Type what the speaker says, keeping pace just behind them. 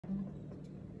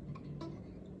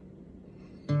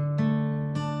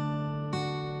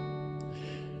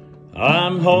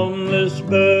I'm homeless,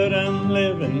 but I'm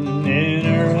living in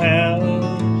her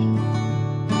house,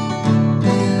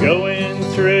 going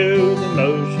through the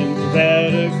motions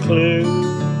without a clue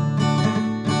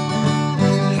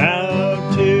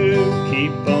how to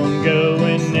keep on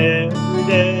going every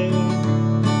day.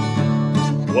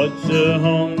 What's a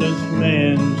homeless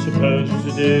man supposed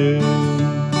to do?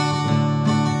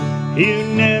 You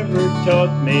never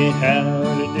taught me how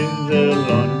to do the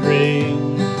laundry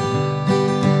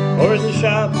or the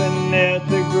shopping at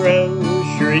the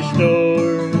grocery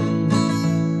store.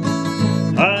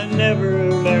 I never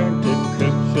learned to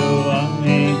cook, so I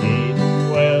ain't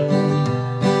eating well.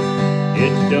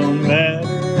 It don't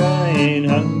matter, I ain't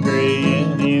hungry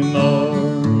anymore.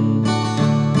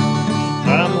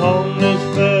 I'm homeless,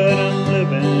 but I'm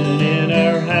living in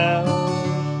our house,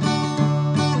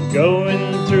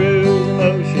 going through the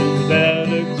motions without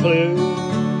a clue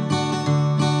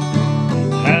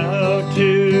how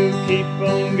to keep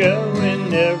on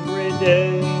going every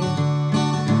day.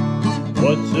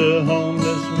 What's a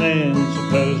homeless man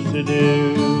supposed to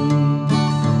do?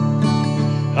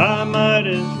 I might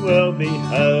as well be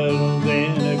huddled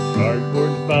in a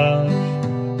cardboard box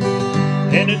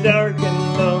in a dark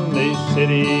and lonely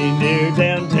city near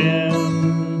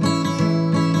downtown,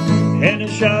 in a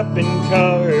shopping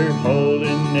cart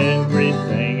holding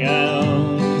everything I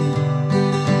own,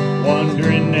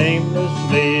 wandering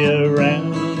aimlessly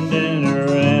around and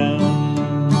around.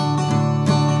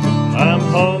 I'm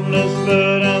homeless,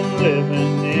 but I'm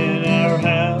living in our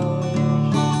house,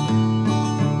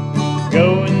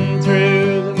 going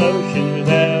through the motion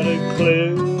without a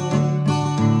clue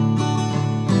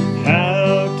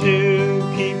how to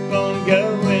keep on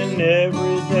going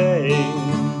every day.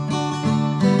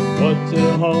 What's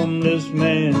a homeless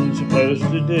man supposed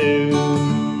to do?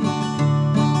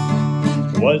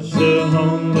 What's a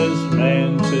homeless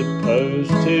man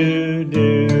supposed to do?